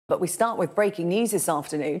But we start with breaking news this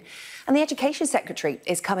afternoon. And the Education Secretary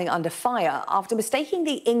is coming under fire after mistaking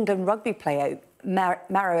the England rugby player Maro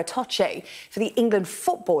Itoje for the England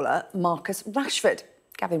footballer Marcus Rashford.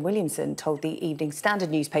 Gavin Williamson told the Evening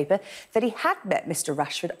Standard newspaper that he had met Mr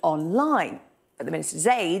Rashford online. But the minister's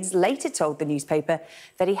aides later told the newspaper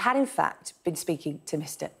that he had, in fact, been speaking to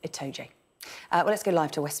Mr Itoje. Well, let's go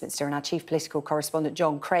live to Westminster and our chief political correspondent,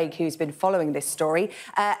 John Craig, who's been following this story.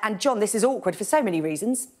 And, John, this is awkward for so many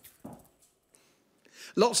reasons.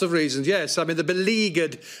 Lots of reasons, yes. I mean, the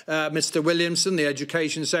beleaguered Mr Williamson, the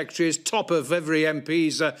Education Secretary, is top of every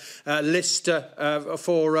MP's list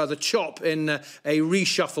for the chop in a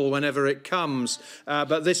reshuffle whenever it comes.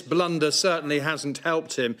 But this blunder certainly hasn't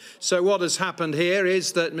helped him. So what has happened here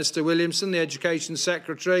is that Mr Williamson, the Education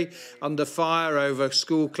Secretary, under fire over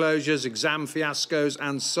school closures, exam fiascos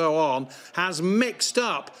and so on, has mixed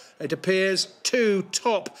up, it appears, two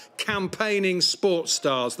top campaigning sports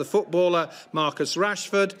stars, the footballer Marcus Rashford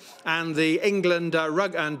and the England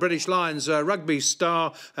and British Lions rugby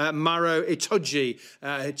star Maro Itoje,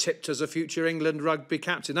 tipped as a future England rugby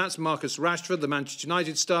captain. That's Marcus Rashford, the Manchester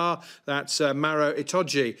United star. That's Maro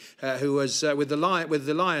Itoje, who was with the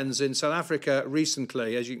Lions in South Africa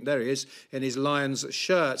recently. There he is in his Lions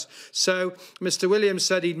shirt. So Mr Williams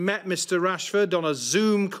said he'd met Mr Rashford on a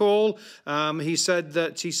Zoom call. He said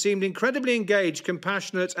that he seemed incredibly engaged,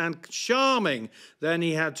 compassionate and charming. Then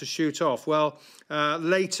he had to shoot off. Well,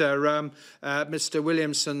 later, Mr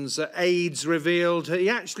Williamson's aides revealed he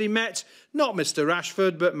actually met not Mr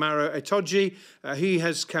Rashford, but Maro Itoje. He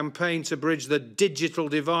has campaigned to bridge the digital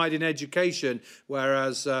divide in education,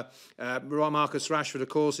 whereas Marcus Rashford, of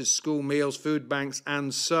course, is school meals, food banks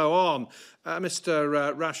and so on.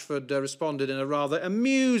 Mr Rashford responded in a rather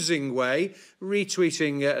amusing way,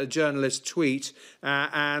 retweeting a journalist's tweet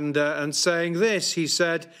and saying this. He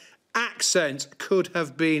said, "Accent could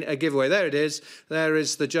have been a giveaway." There it is. There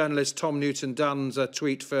is the journalist Tom Newton-Dunn's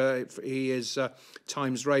tweet. He is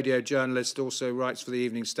Times radio journalist, also writes for the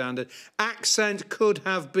Evening Standard. Accent could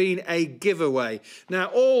have been a giveaway. Now,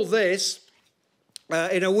 all this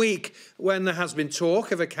in a week when there has been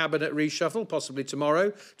talk of a cabinet reshuffle, possibly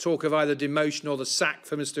tomorrow, talk of either demotion or the sack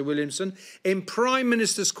for Mr Williamson. In Prime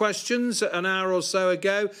Minister's questions an hour or so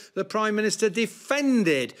ago, the Prime Minister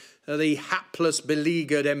defended the hapless,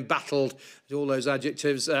 beleaguered, embattled, all those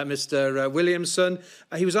adjectives, Mr Williamson.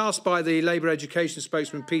 He was asked by the Labour education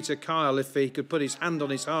spokesman Peter Kyle if he could put his hand on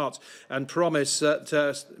his heart and promise that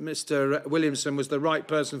Mr Williamson was the right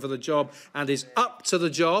person for the job and is up to the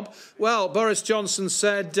job. Well, Boris Johnson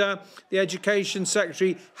said the Education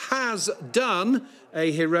Secretary has done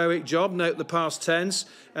a heroic job, note the past tense,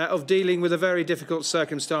 of dealing with a very difficult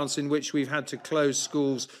circumstance in which we've had to close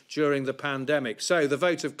schools during the pandemic. So the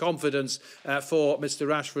vote of confidence for Mr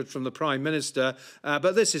Rashford from the Prime Minister.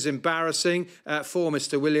 But this is embarrassing for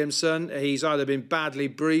Mr Williamson. He's either been badly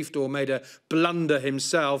briefed or made a blunder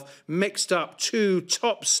himself, mixed up two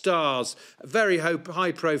top stars, very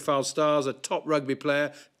high-profile stars, a top rugby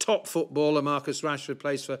player, top footballer. Marcus Rashford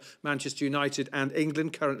plays for Manchester United and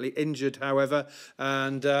England, currently injured, however.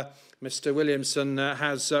 And Mr Williamson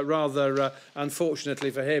has, rather unfortunately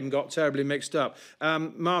for him, got terribly mixed up.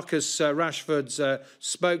 Marcus Rashford's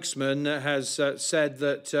spokesman has said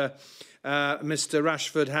that Mr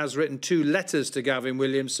Rashford has written 2 letters to Gavin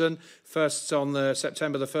Williamson. First on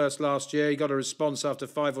September the 1st last year. He got a response after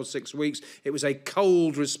 5 or 6 weeks. It was a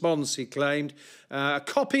cold response, he claimed. A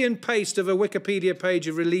copy and paste of a Wikipedia page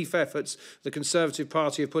of relief efforts the Conservative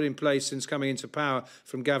Party have put in place since coming into power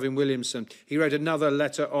from Gavin Williamson. He wrote another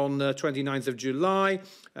letter on 29th of July,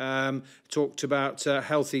 talked about a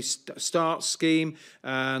Healthy Start scheme.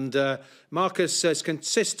 And Marcus says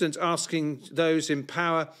consistent, asking those in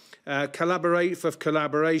power collaborate for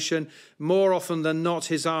collaboration. More often than not,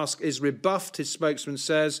 his ask is rebuffed, his spokesman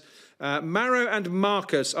says. Maro and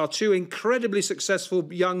Marcus are 2 incredibly successful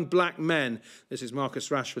young black men. This is Marcus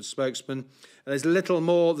Rashford's spokesman. There's little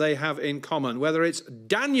more they have in common. Whether it's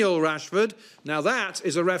Daniel Rashford, now that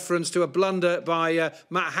is a reference to a blunder by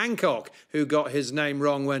Matt Hancock, who got his name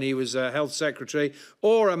wrong when he was Health Secretary,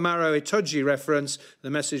 or a Maro Itoje reference,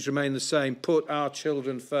 the message remained the same: put our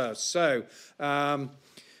children first. So,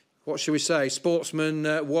 what should we say? Sportsman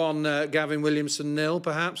 1, Gavin Williamson 0,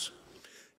 perhaps?